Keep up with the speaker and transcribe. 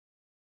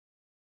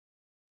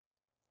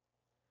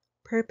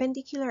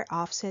Perpendicular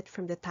offset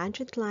from the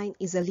tangent line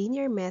is a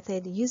linear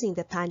method using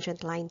the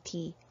tangent line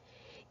t.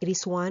 It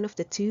is one of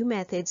the two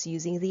methods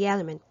using the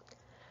element.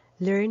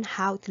 Learn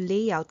how to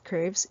lay out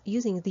curves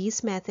using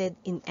this method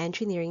in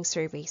engineering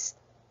surveys.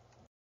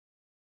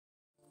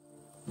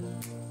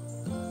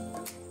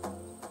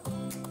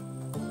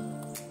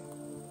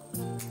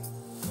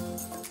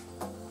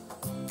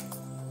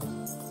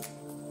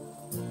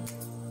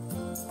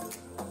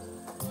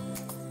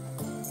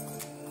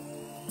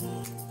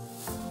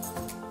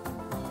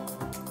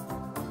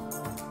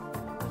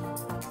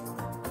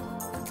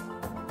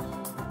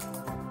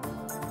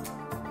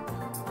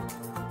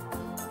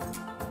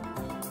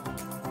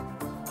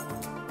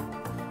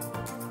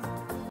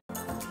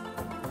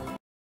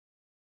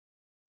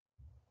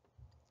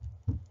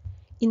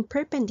 In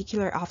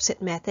perpendicular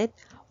offset method,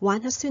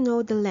 one has to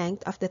know the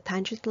length of the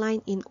tangent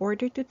line in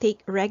order to take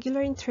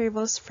regular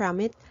intervals from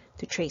it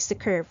to trace the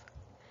curve.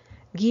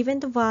 Given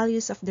the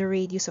values of the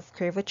radius of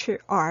curvature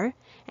r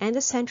and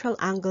the central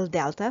angle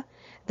delta,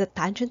 the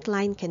tangent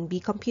line can be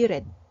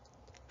computed.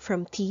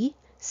 From t,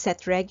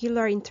 set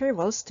regular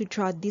intervals to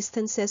draw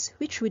distances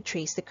which would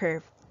trace the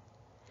curve.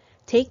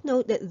 Take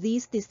note that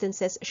these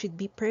distances should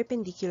be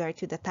perpendicular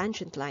to the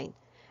tangent line,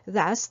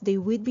 thus they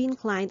would be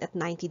inclined at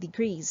 90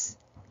 degrees.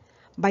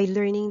 By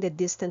learning the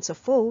distance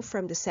of O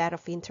from the set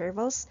of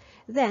intervals,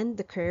 then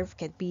the curve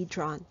can be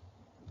drawn.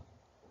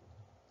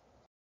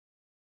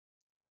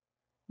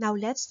 Now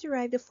let's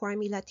derive the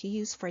formula to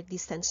use for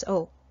distance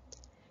O.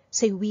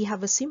 Say we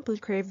have a simple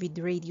curve with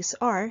radius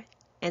r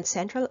and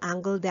central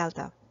angle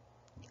delta.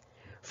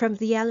 From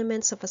the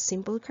elements of a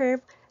simple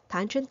curve,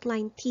 tangent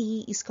line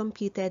t is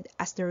computed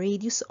as the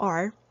radius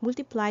r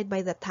multiplied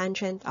by the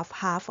tangent of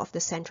half of the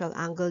central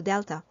angle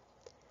delta.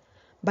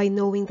 By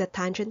knowing the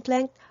tangent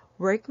length,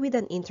 work with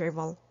an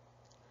interval.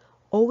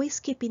 Always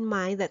keep in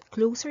mind that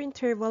closer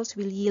intervals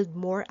will yield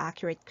more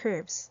accurate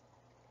curves.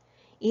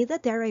 In the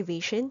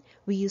derivation,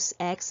 we use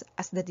x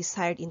as the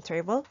desired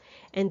interval,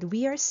 and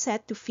we are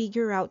set to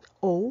figure out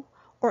O,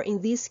 or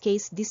in this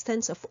case,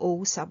 distance of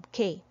O sub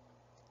k.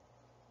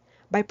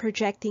 By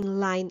projecting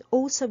line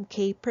O sub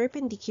k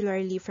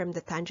perpendicularly from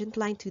the tangent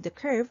line to the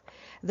curve,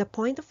 the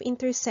point of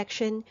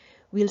intersection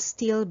will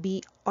still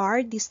be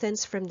r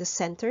distance from the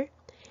center,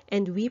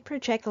 and we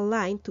project a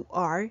line to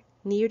r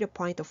near the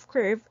point of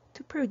curve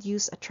to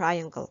produce a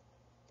triangle.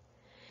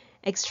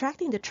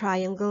 Extracting the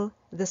triangle,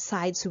 the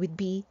sides would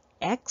be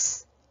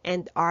x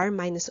and r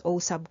minus O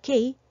sub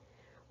k,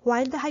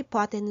 while the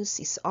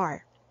hypotenuse is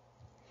r.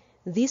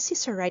 This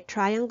is a right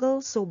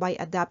triangle, so by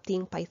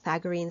adopting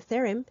Pythagorean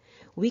theorem,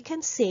 we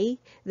can say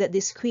that the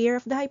square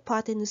of the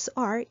hypotenuse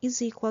r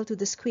is equal to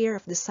the square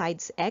of the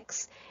sides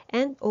x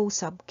and O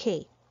sub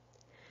k.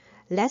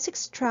 Let's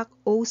extract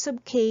O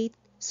sub k,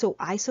 so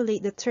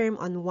isolate the term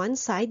on one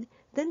side,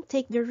 then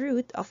take the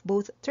root of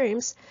both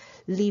terms,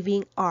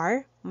 leaving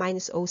r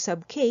minus O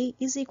sub k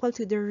is equal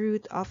to the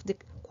root of the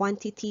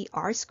quantity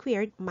r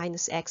squared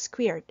minus x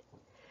squared.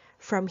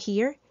 From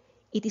here,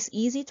 it is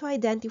easy to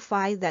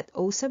identify that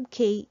O sub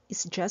k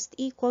is just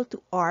equal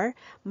to r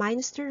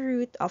minus the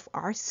root of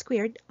r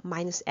squared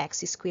minus x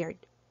squared.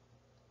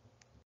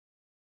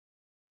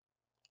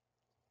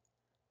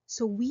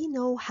 So we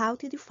know how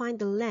to define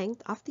the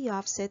length of the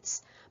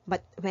offsets,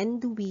 but when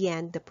do we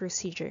end the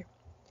procedure?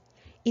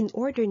 In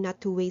order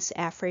not to waste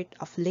effort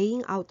of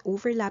laying out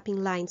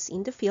overlapping lines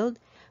in the field,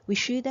 we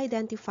should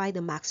identify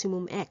the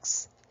maximum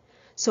x.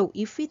 So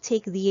if we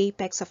take the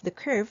apex of the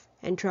curve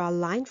and draw a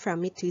line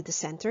from it to the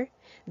center,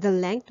 the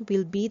length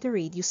will be the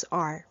radius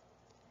r.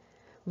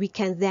 We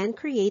can then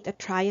create a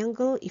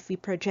triangle if we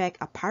project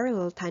a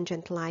parallel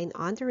tangent line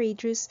on the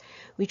radius,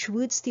 which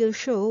would still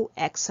show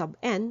x sub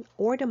n,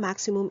 or the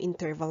maximum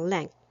interval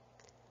length.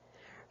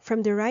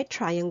 From the right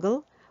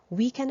triangle,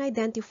 we can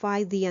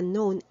identify the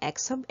unknown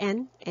x sub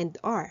n and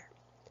r.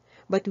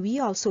 But we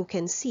also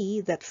can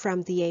see that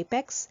from the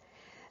apex,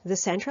 the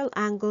central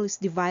angle is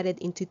divided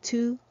into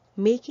two,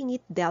 making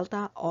it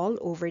delta all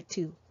over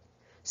 2.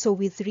 So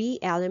with three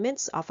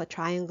elements of a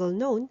triangle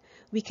known,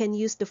 we can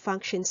use the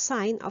function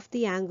sine of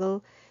the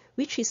angle,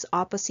 which is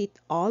opposite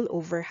all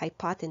over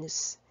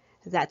hypotenuse.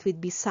 That would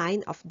be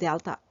sine of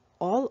delta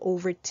all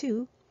over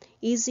 2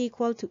 is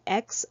equal to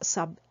x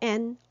sub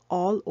n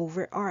all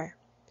over r.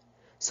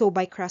 So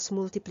by cross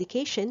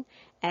multiplication,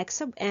 x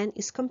sub n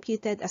is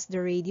computed as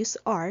the radius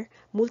r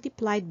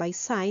multiplied by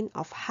sine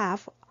of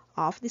half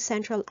of the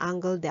central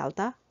angle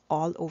delta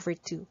all over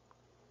 2.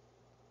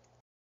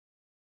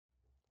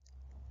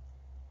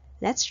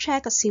 Let's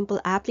check a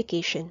simple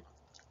application.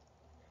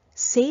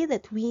 Say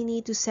that we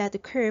need to set a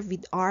curve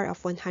with r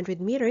of 100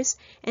 meters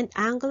and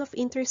angle of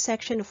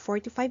intersection of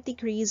 45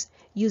 degrees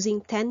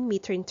using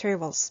 10-meter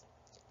intervals.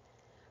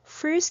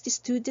 First is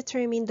to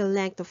determine the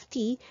length of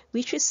t,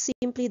 which is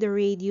simply the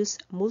radius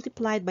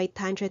multiplied by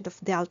tangent of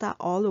delta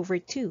all over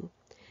 2.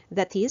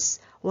 That is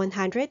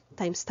 100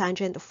 times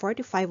tangent of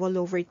 45 all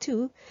over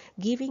 2,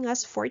 giving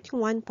us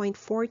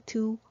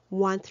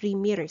 41.4213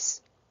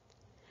 meters.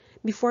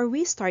 Before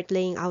we start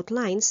laying out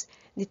lines,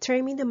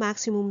 determine the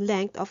maximum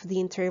length of the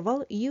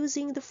interval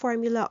using the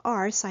formula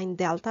r sine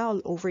delta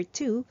all over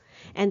 2,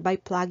 and by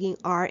plugging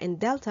r and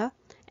delta,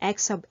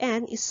 x sub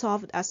n is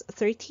solved as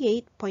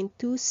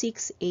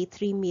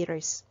 38.2683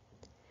 meters.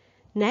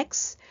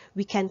 Next,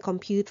 we can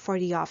compute for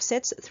the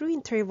offsets through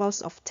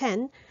intervals of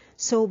 10,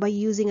 so by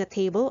using a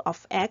table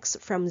of x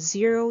from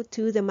 0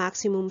 to the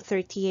maximum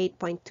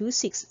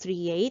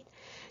 38.2638,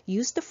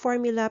 use the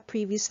formula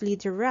previously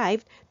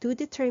derived to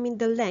determine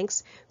the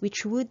lengths,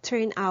 which would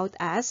turn out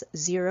as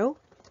 0,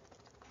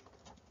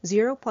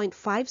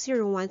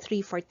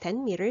 0.5013 for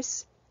 10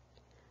 meters,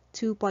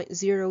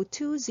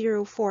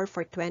 2.0204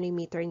 for 20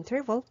 meter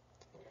interval,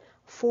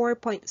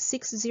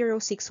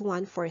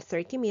 4.6061 for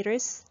 30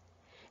 meters,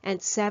 and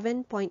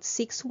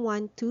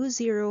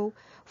 7.6120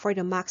 for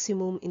the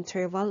maximum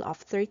interval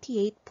of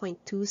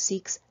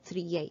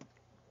 38.2638.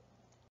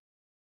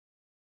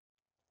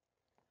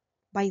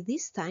 By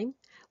this time,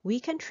 we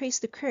can trace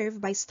the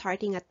curve by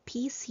starting at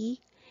PC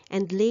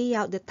and lay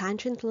out the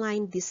tangent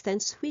line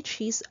distance, which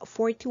is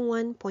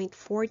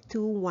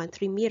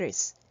 41.4213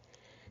 meters.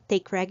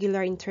 Take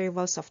regular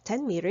intervals of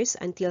 10 meters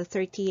until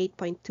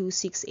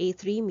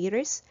 38.2683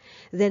 meters,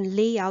 then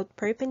lay out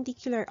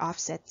perpendicular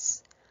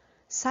offsets.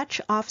 Such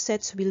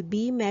offsets will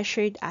be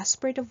measured as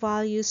per the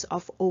values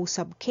of O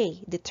sub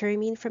k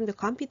determined from the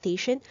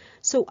computation,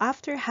 so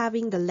after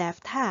having the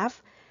left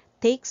half,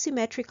 take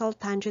symmetrical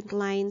tangent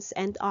lines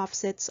and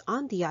offsets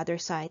on the other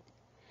side.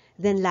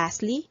 Then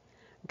lastly,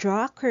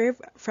 draw a curve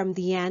from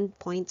the end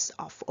points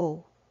of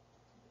O.